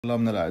الله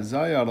من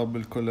الأعزاء، يا رب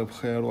الكل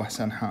بخير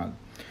وأحسن حال.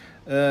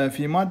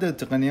 في مادة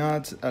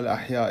التقنيات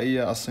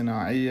الأحيائية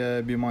الصناعية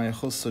بما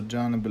يخص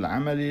الجانب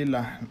العملي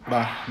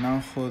راح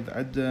ناخذ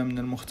عدة من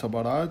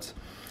المختبرات،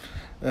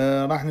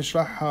 راح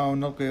نشرحها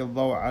ونلقي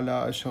الضوء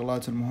على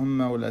الشغلات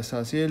المهمة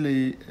والأساسية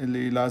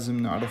اللي لازم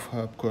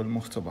نعرفها بكل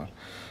مختبر.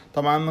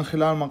 طبعا من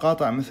خلال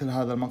مقاطع مثل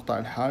هذا المقطع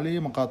الحالي،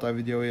 مقاطع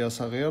فيديوية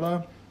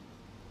صغيرة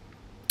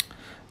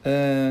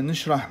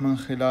نشرح من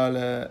خلال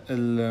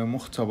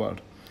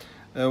المختبر،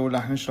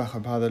 وراح نشرح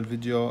بهذا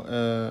الفيديو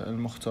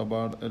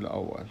المختبر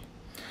الأول.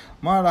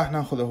 ما راح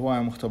ناخذ هواية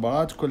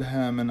مختبرات،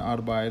 كلها من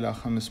 4 إلى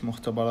 5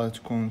 مختبرات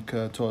تكون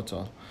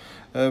كتوتال.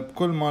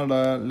 بكل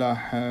مرة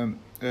راح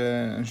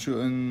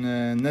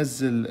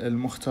ننزل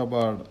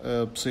المختبر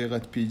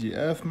بصيغة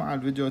PDF مع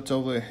الفيديو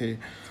التوضيحي،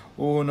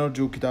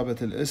 ونرجو كتابة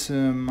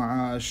الاسم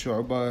مع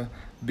الشعبة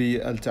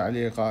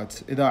بالتعليقات.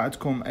 إذا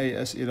عندكم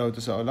أي أسئلة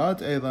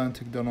وتساؤلات أيضا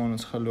تقدرون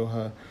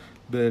تخلوها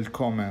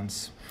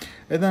بالكومنتس.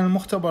 إذا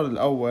المختبر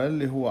الأول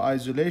اللي هو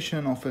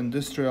Isolation of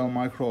Industrial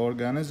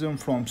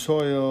Microorganisms from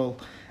Soil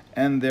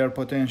and their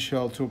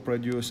potential to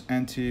produce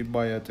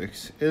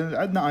antibiotics.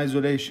 عندنا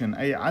Isolation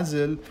أي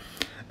عزل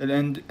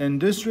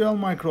Industrial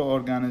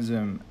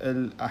Microorganism،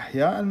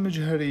 الأحياء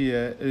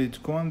المجهرية اللي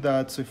تكون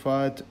ذات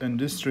صفات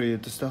اندستري،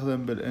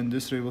 تستخدم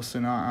بالاندستري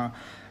والصناعة،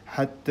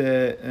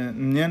 حتى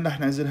منين راح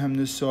نعزلها من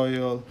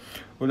السويل،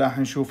 وراح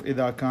نشوف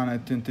إذا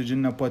كانت تنتج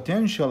لنا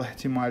potential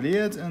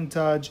احتمالية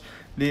إنتاج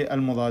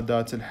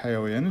للمضادات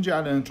الحيوية. نجي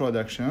على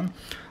introduction.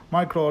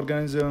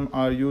 Microorganisms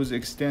are used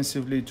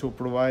extensively to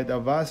provide a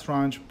vast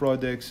range of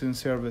products and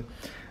services.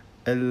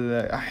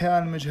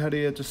 الأحياء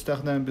المجهرية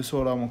تستخدم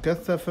بصورة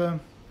مكثفة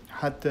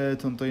حتى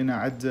تنطينا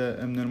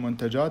عدة من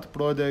المنتجات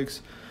products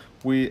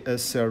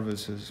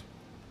والservices.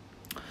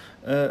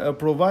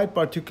 Provide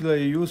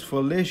particularly useful.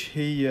 ليش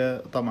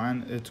هي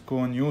طبعا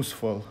تكون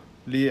useful؟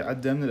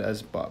 لعدة من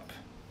الأسباب.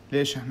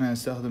 ليش احنا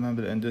نستخدمها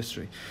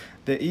بالاندستري؟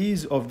 The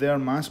ease of their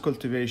mass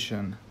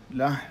cultivation،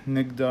 راح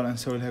نقدر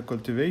نسوي لها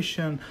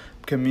cultivation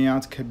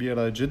بكميات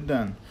كبيرة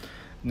جدا،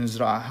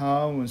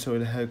 نزرعها ونسوي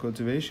لها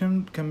cultivation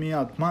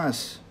بكميات mass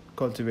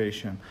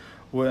cultivation.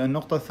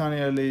 والنقطة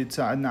الثانية اللي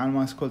تساعدنا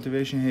على mass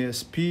cultivation هي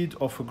speed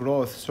of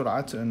growth،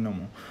 سرعة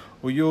النمو،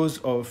 و use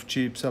of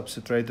cheap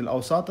substrate.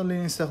 الأوساط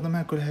اللي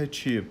نستخدمها كلها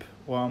cheap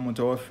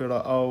ومتوفرة،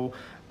 أو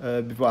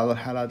ببعض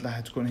الحالات راح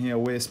تكون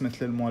هي waste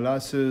مثل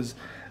المولاسز،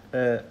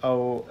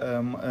 أو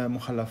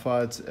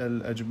مخلفات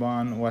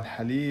الأجبان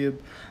والحليب،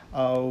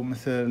 أو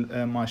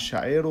مثل ماء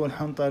الشعير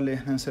والحنطة اللي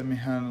احنا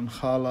نسميها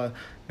النخالة،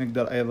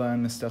 نقدر أيضا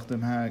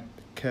نستخدمها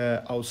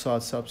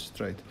كأوساط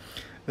substrate.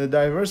 The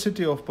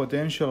diversity of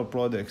potential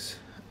products،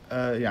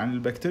 يعني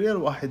البكتيريا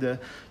الواحدة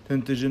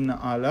تنتج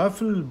لنا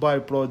آلاف الباي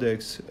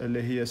برودكتس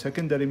اللي هي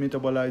secondary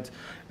metabolite،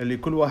 اللي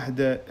كل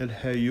واحدة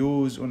لها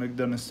يوز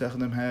ونقدر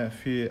نستخدمها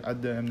في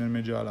عدة من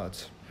المجالات.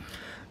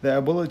 The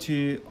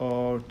ability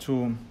to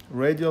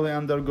radially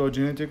undergo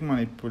genetic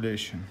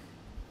manipulation.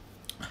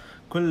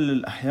 كل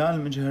الأحياء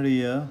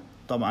المجهرية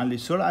طبعا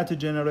لسرعة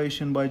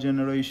generation by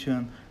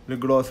generation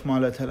الجروث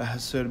مالتها راح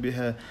تصير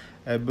بها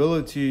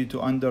ability to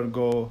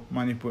undergo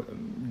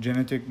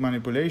genetic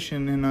manipulation.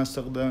 هنا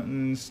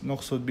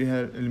نقصد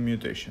بها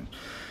الميوتيشن.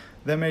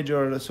 The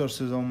major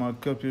sources of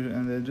microbiology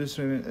and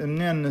industry.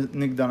 منين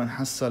نقدر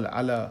نحصل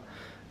على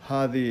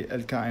هذه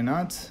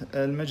الكائنات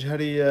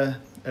المجهرية؟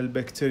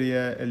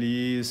 البكتيريا،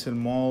 الييست،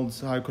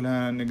 المولدز، هاي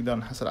كلها نقدر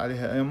نحصل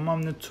عليها إما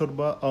من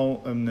التربة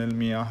أو من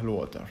المياه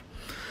الوتر.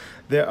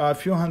 There are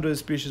few hundred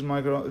species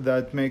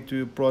that make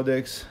two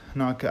products.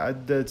 هناك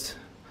عدة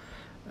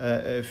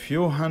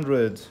few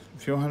hundred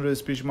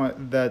species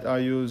that are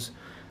used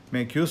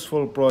make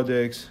useful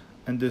products.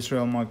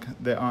 Industrial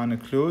they are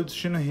include.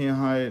 شنو هي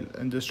هاي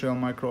industrial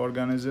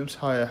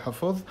microorganisms؟ هاي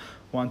حفظ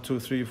 1 2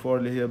 3 4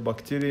 اللي هي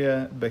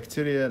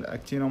بكتيريا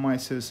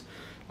الأكتينومايسيس،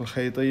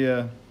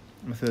 الخيطية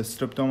مثل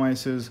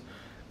ستريبتومايسيس،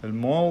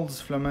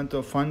 المولدز،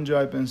 فلامنتو،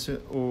 فانجاي،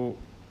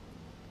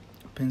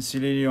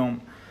 بنسيلينيوم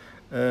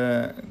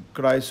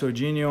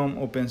كرايسوجينيوم،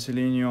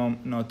 وبنسيلينيوم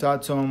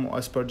نوتاتوم،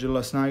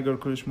 واسبرجيلاس نايجر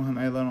كلش مهم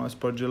أيضا،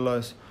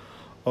 واسبرجيلاس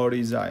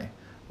أوريزاي،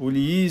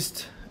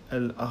 والييست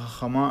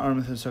الخمائر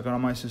مثل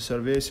ساكرارايسيس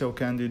سيرفيسيا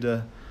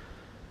وكانديدا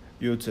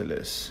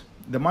يوتيليس.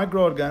 The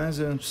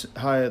microorganisms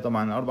هاي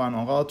طبعا 4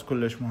 نقاط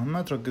كلش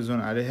مهمة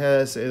تركزون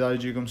عليها. إذا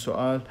يجيكم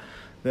سؤال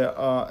there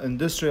are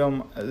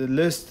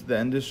list the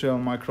industrial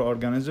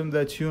microorganisms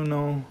that you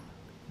know،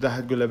 راح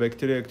تقول له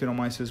bacteria,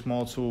 actinomyces,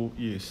 molds و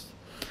yeast.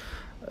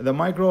 The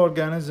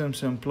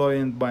microorganisms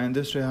employed by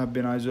industry have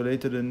been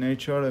isolated in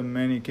nature. In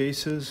many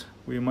cases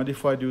we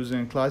modified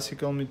using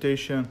classical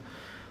mutation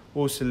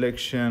و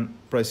selection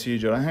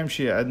procedure. أهم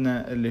شيء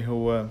عندنا اللي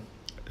هو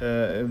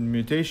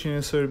mutation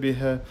يصير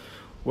بها،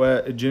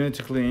 و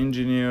genetically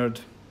engineered،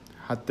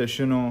 حتى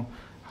شنو؟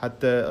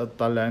 حتى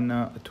تطلع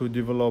لنا to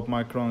develop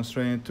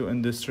microstrain to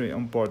industry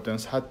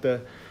importance، حتى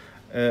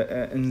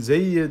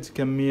نزيد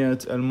كمية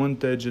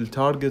المنتج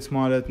التارجت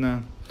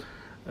مالتنا،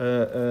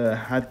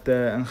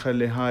 حتى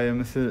نخلي هاي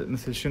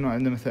مثل شنو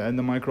عندنا، مثل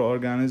عندنا مايكرو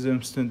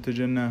اورجانيزمز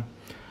تنتج لنا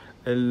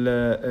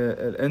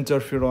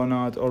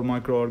الانترفيرونات او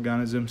مايكرو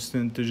اورجانيزمز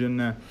تنتج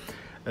لنا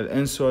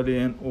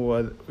الانسولين،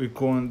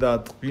 ويكون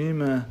ذات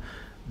قيمة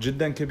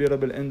جدا كبيرة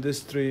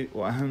بالاندستري،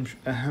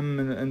 واهم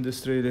من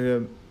الاندستري اللي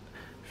هي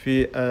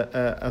في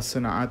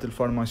الصناعات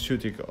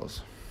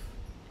الفارماسيوتيكالز.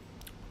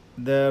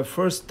 The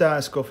first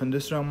task of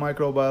industrial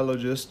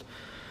microbiologist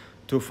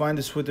to find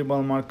a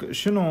suitable market.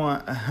 شنو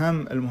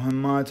أهم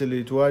المهمات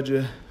اللي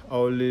تواجه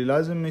أو اللي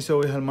لازم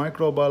يسويها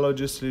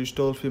المايكروبيولوجيست اللي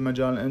يشتغل في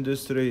مجال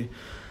الاندستري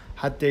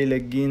حتى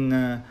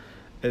يلقينا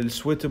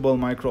السويتبل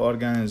مايكرو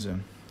اورجانيزم،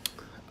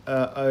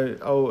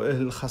 أو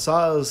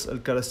الخصائص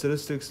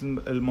الكاركترستكس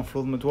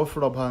المفروض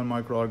متوفرة بهذا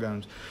المايكرو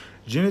اورجانيزم.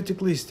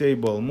 genetically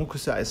stable، مو كل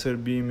ساعة يصير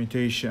بيه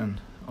ميوتيشن،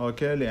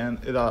 اوكي، لأن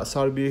إذا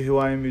صار بيه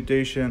هواية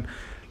ميوتيشن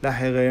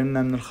راح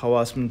يغيرنا من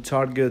الخواص من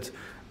target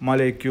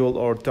molecule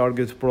or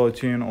target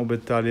protein،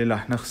 وبالتالي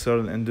راح نخسر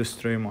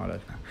الاندستري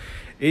مالتنا.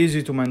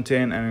 easy to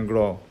maintain and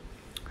grow.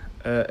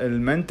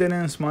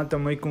 المينتيننس مالته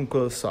ما يكون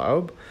كل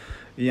صعب،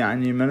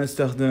 يعني ما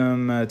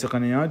نستخدم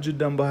تقنيات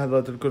جدا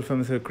باهظة الكلفة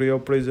مثل كريو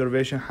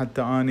بريزرفيشن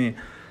حتى اني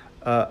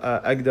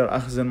اقدر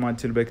اخزن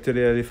مالتي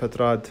البكتيريا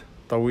لفترات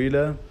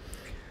طويلة.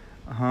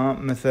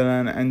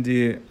 مثلا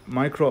عندي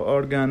مايكرو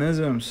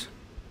اورجانيزمز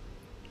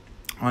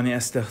اني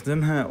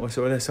استخدمها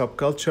واسوي لها سب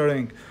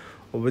كلتشرنج،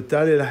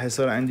 وبالتالي راح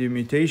يصير عندي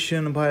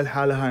ميوتيشن بهاي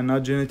الحالة، هاي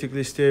not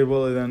genetically stable.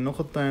 اذا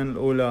النقطتين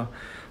الاولى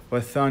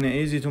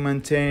والثانية easy to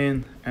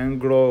maintain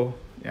and grow،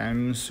 يعني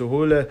من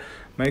السهولة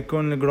ما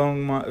يكون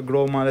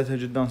الجرو مالتها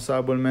جدا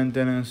صعب،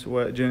 والمينتيننس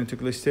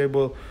وجينيتيكلي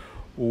ستيبل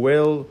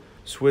ويل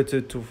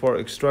suited to for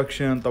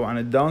extraction. طبعا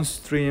الداون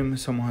ستريم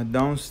يسموها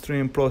الداون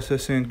ستريم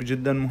بروسيسنج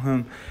جدا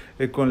مهم،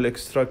 يكون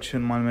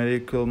الاكستراكشن مال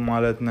الموليكول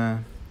مالتنا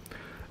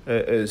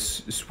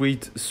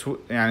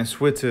يعني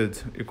سويتد،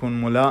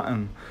 يكون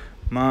ملائم،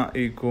 ما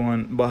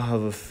يكون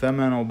بهذا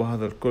الثمن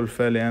وبهذا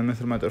الكلفة، لأن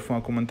مثل ما تعرفون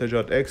اكو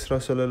منتجات اكسترا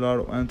سيلولار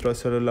وانترا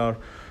سيلولار،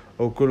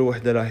 وكل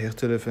وحدة راح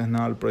يختلف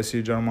هنا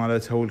البروسيجر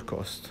مالتها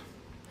والكوست.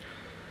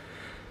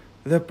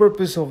 The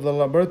purpose of the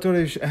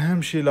laboratory،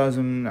 أهم شيء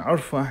لازم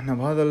نعرفه احنا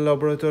بهذا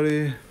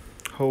اللابوراتوري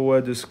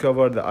هو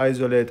discover the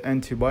isolate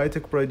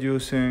antibiotic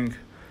producing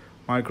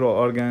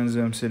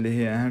microorganisms، اللي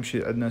هي أهم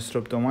شيء عندنا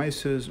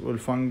streptomyces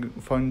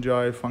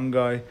fungi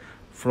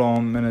from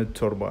من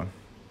التربة.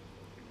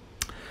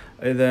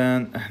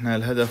 إذا احنا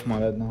الهدف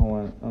مالتنا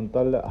هو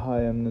نطلع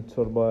هاي من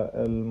التربة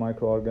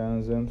المايكرو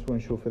اورجانيزمز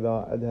ونشوف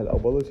إذا عندها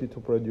الابيليتي to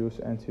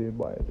produce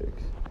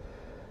antibiotics.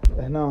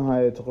 هنا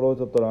هاي تقدرون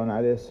تطلعون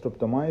عليه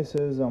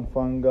streptomyces and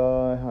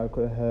fungi، هاي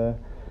كلها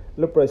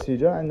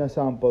البروسيجر. عندنا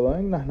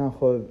سامبلينج، راح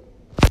ناخذ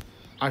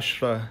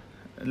 10،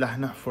 راح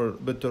نحفر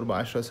بالتربة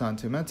 10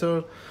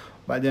 سنتيمتر،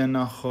 بعدين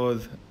ناخذ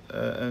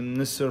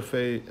من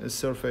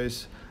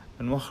السيرفيس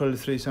نوخر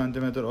 3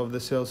 سنتيمتر of the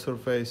cell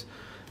surface،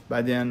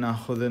 بعدين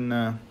ناخذ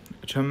لنا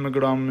كم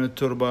جرام من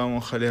التربة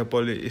ونخليها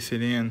بولي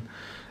إيثيلين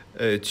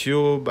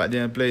تيوب،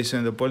 بعدين place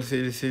in the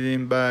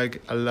polyethylene bag،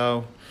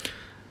 allow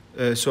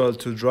soil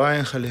to dry،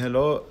 نخليها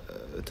لو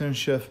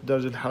تنشف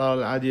بدرجة الحرارة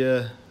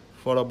العادية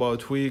for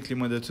about week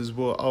لمدة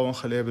أسبوع، أو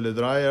نخليها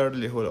بالدراير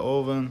اللي هو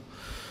الأوفن.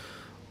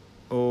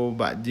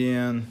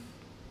 وبعدين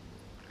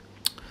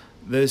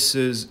this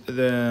is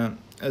the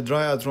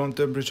dry at room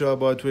temperature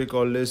about week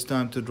or less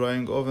time to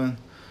drying oven.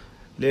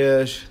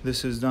 ليش؟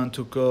 This is done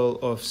to kill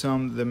off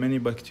the many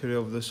bacteria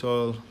of the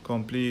soil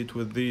complete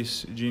with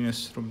these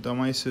genus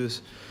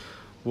Streptomyces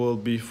will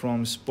be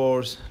from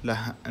spores.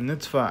 راح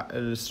ندفع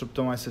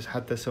الستريبتومايسيس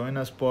حتى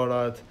سوينا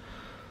سبورات،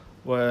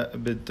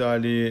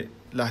 وبالتالي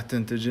راح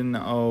تنتج لنا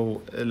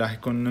او راح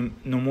يكون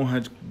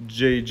نموها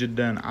جيد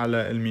جدا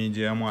على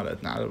الميديا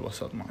مالتنا، على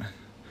الوسط مالتنا.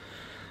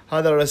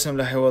 هذا الرسم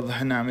راح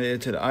يوضح لنا عملية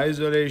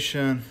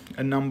الايزوليشن.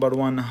 النمبر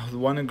 1 ناخذ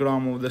 1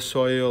 جرام of the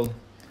soil،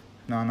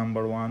 هنا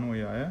نمبر 1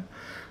 وياي،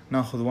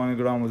 ناخذ 1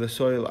 جرام of the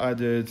soil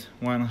added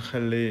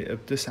ونخلي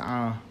ب9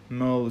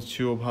 مل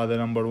تيوب، هذا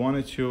نمبر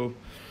 1 تيوب.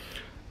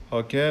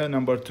 اوكي،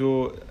 نمبر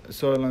 2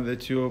 soil in the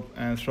tube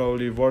and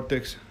thoroughly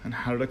vortex،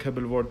 نحركها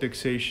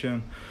بالvortexation،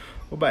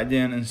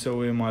 وبعدين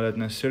نسوي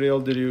مالتنا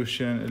serial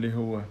dilution اللي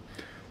هو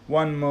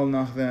 1 مل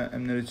ناخذه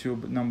من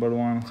التيوب نمبر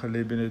 1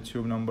 نخليه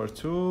بالتيوب نمبر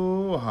 2،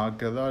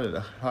 وهكذا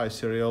للآخر. هاي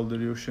serial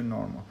dilution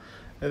normal.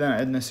 إذا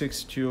عندنا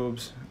 6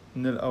 تيوبز،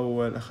 من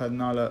الأول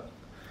أخذنا له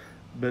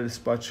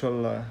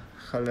بالسباتشولا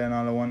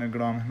خلينا له 1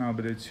 جرام هنا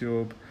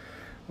بالتيوب،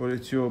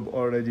 والتيوب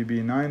already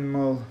be 9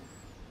 مل،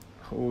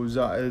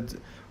 وزائد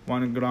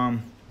 1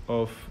 جرام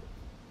of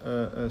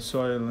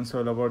soil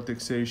نسوي له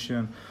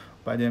vortexation،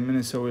 بعدين من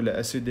نسوي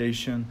له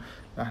acidation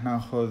راح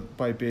ناخذ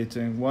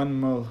pipetting 1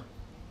 مل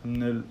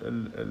من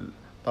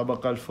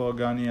الطبقة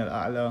الفوقانية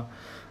الأعلى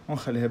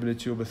ونخليها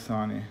بالتيوب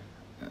الثاني،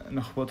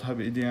 نخبطها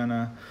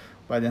بإيدينا،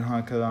 بعدين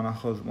هكذا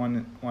ناخذ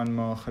 1 مل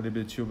نخليه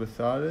بالتيوب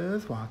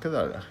الثالث،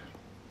 وهكذا للآخر.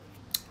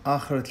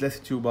 آخر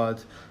 3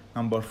 تيوبات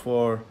نمبر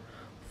 4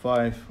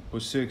 5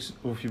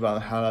 و6، وفي بعض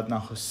الحالات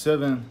ناخذ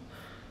 7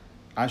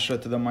 10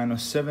 to the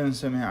minus 7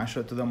 نسميها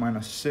 10 to the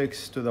minus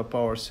 6 to the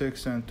power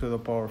 6 and to the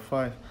power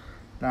 5.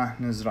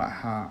 راح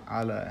نزرعها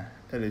على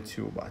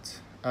التيوبات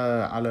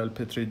على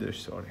البتري ديش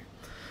سوري.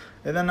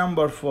 إذا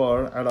number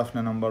 4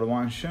 عرفنا number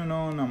 1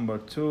 شنو. number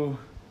 2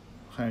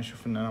 خلينا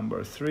نشوف لنا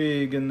number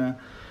 3 قلنا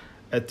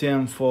a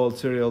tenfold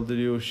serial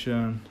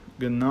dilution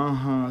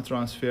قلناها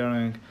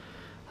transferring.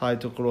 هاي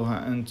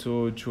تقروها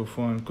انتو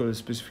تشوفون كل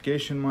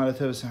specification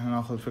مالتها بس احنا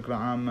ناخذ فكرة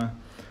عامة.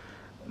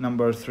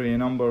 number 3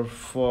 number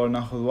 4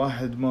 ناخذ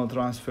 1 مول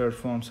transfer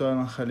form soil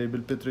نخليه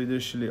بالبتري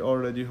ديش اللي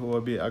already هو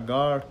بي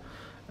agar.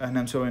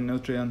 احنا مسوين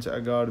nutrient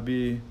agar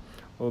بي.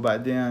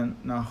 وبعدين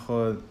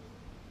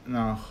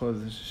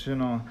ناخذ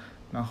شنو،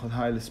 ناخذ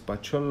هاي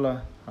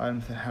السباتشولا هاي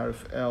مثل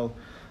حرف L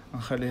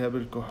نخليها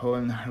بالكحول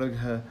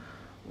نحرقها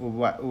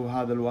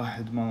وهذا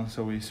الواحد ما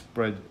نسوي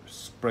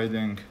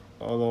spreading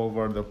all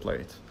over the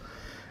plate.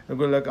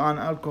 يقول لك an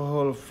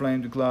alcohol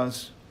flamed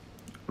glass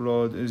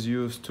rod is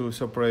used to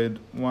separate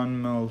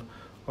 1 ml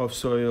of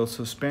soil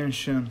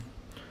suspension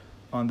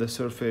on the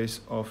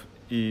surface of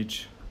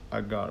each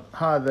agar.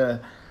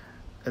 هذا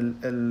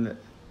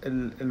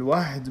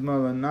الواحد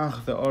مل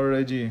ناخذه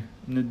already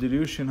من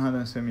الديليوشن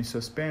هذا نسميه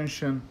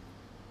suspension.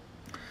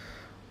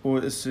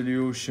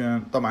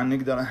 والسوليوشن طبعا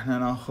نقدر احنا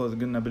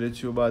ناخذ قلنا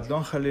بالتيوبات لو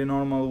نخلي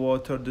normal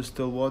water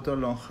distilled water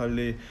لو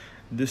نخلي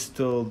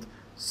distilled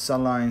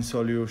saline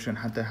solution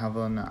حتى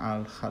يحافظنا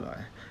على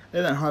الخلايا.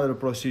 اذا هذا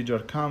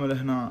البروسيجر كامل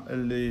هنا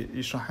اللي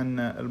يشرح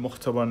لنا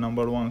المختبر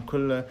نمبر 1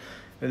 كله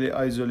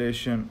اللي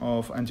isolation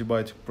of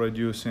antibiotic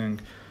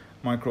producing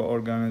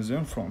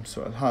microorganism from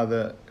soil.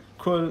 هذا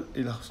كل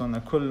يلخصنا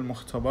كل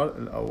المختبر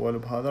الاول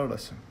بهذا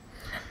الرسم.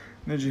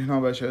 نجي هنا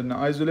باش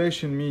عندنا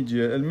isolation media.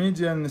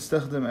 الميديا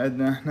نستخدم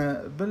عندنا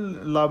احنا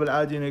باللاب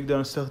العادي نقدر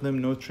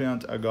نستخدم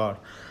nutrient agar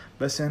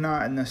بس هنا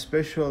عندنا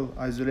special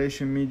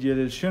isolation media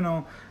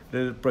للشنو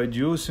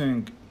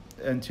للproducing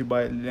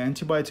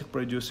antibiotic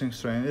producing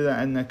strain. اذا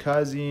عندنا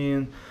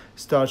كازين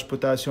starch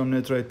potassium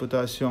nitrate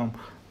potassium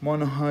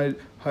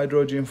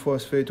monohydrogen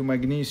phosphate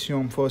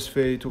ومغنيسيوم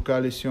phosphate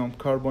وكالسيوم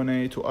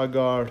carbonate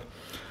واجار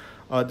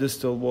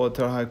distilled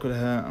water. هاي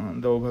كلها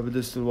نذوبها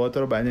بالديستل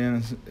ووتر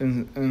وبعدين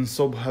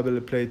نصبها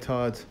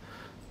بالبليتات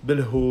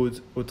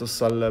بالهود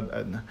وتتصلب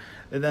عندنا.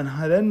 اذا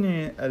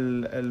هذني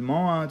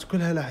المواد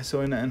كلها راح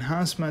يسوي لنا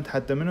enhancement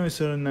حتى منو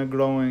يصير لنا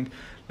growing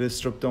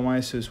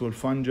للستريبتومايسيس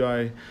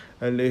والفنجاي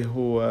اللي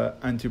هو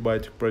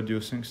antibiotic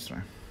producing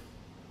strain.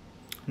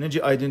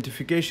 نجي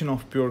identification of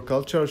pure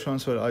culture. شلون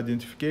نسوي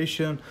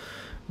identification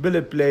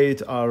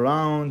بالبليت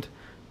around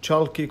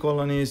chalky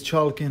colonies.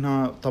 chalky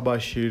هنا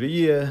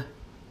طباشيرية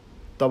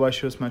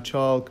طباشير اسمها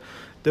chalk.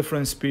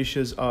 different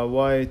species are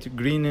white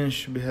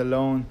greenish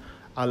بهاللون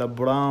على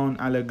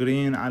brown على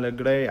green على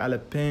grey على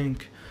pink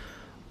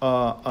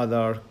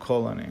other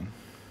colony.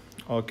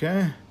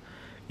 okay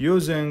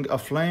using a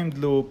flamed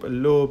loop.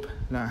 اللوب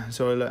لا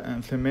نسوي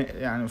له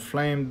يعني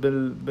flamed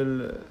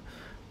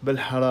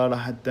بالحرارة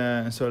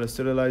حتى نسوي له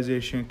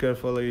sterilization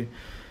carefully.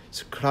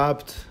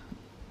 scrapped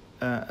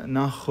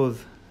ناخذ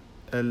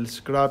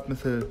السكراب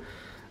مثل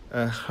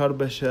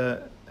خربشة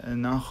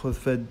ناخذ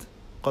فد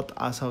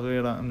قطعة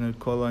صغيرة من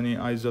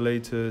الكولوني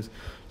isolated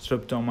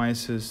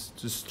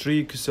streptomyces to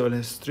streak. نسوي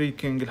لها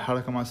streaking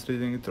الحركة مع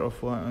streaking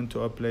ترفوها into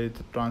a plate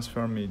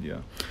transfer media.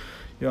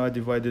 You are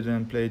divided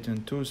in plate in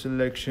two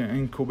selection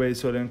incubate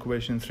so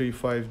incubation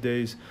 3-5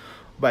 days.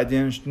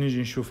 بعدين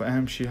نجي نشوف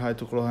أهم شيء هاي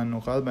تقروها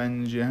النقاط.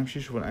 بعدين نجي أهم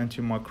شيء نشوف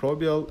الانتي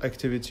مايكروبيال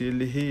activity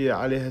اللي هي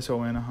عليها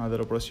سوينا هذا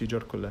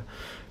البروسيجر كله.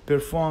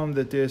 Perform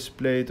the test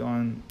plate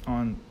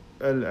on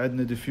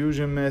عندنا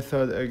diffusion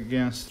method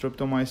against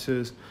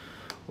streptomyces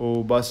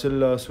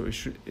وباسيلس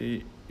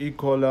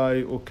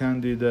وإيكولاي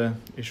وكانديدا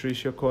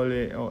إشريشيا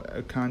كولي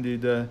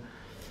وكانديدا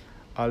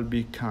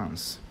albicans.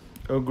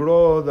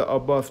 grow the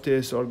above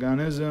test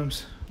organisms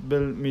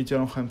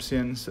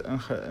بال250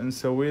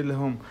 نسوي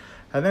لهم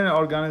هذين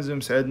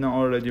الأورجانيزمز عندنا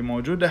already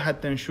موجودة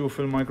حتى نشوف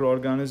المايكرو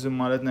أورجانيزم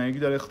مالتنا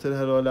يقدر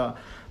يقتلها لو لا.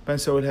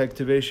 بنسوي لها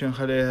activation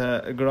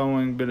خليها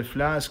growing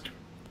بالفلاسك.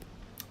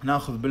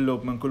 ناخذ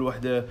باللوب من كل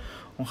وحدة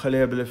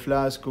ونخليها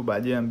بالفلاسك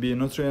وبعدين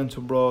بنوترينت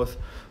بروث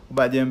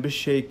وبعدين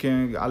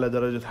بالشيكينج على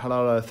درجة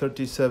حرارة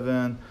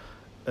 37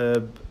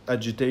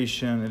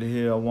 agitation اللي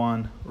هي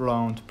 100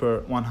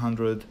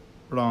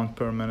 round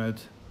per minute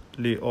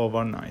لي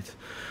overnight.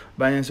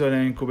 بعدين نسوي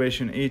لها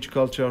incubation each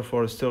culture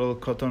for sterile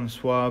cotton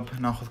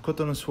swab. ناخذ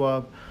cotton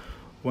swab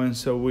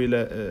ونسوي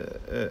له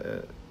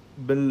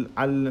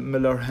على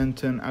الميلر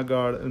هنتن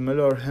اجار.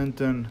 الميلر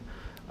هنتن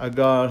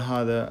اجار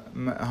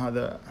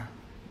هذا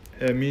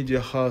ميديا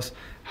خاص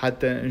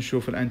حتى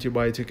نشوف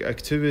الانتيبايوتيك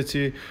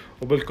اكتيفيتي.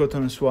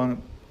 وبالكوتون سواب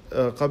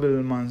قبل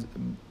ما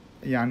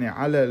يعني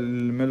على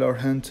الميلر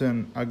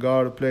هنتن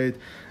اجار بليت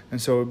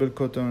نسوي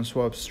بالكوتون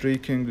سواب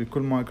ستريكينج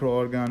لكل مايكرو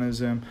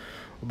اورجانيزم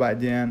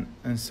وبعدين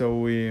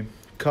نسوي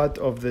cut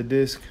of the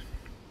disc.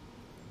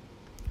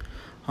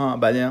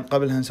 بعدين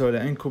قبلها نسوي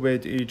له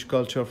incubate each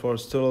culture for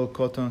sterile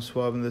cotton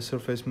swab in the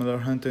surface miller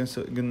hunting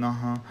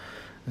قلناها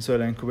نسوي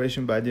له incubation.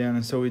 بعدين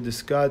نسوي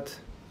ديسكات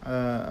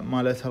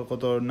مالتها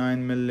القطر 9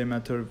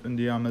 ملم in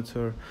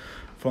diameter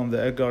from the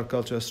agar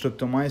culture.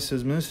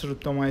 streptomyces من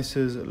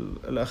streptomyces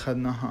اللي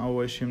أخذناها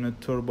أول شيء من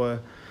التربة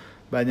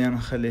بعدين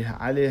نخليها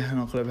عليها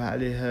نقلبها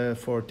عليها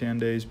for 10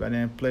 days.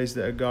 بعدين place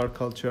the agar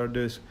culture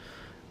disc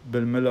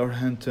بالميلر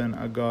هنتون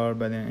اجار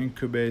بعدين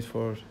incubate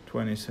for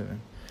 27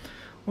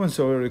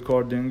 ونسوي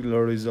ريكوردينج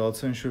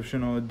للريزلتس نشوف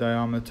شنو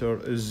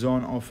الدايمتر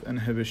الزون اوف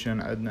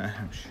انهبيشن عندنا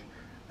اهم شيء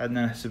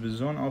عندنا نحسب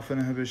الزون اوف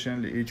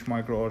انهبيشن لإيتش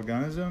مايكرو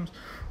اورجانيزمز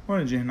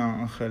ونجي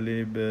هنا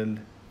نخليه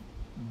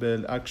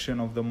بالاكشن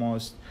اوف ذا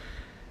موست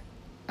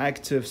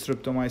active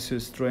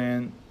streptomyces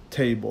strain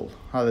table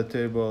هذا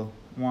table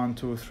 1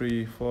 2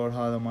 3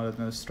 4 هذا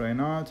مالتنا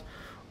السترينات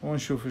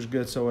ونشوف ايش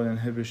قد سوى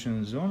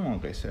الانهبيشن زون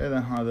ونقيسه. اذا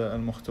هذا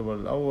المختبر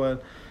الاول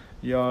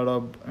يا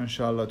رب ان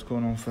شاء الله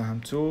تكونوا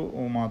فهمتوه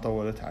وما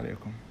طولت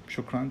عليكم.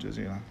 شكرا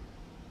جزيلا.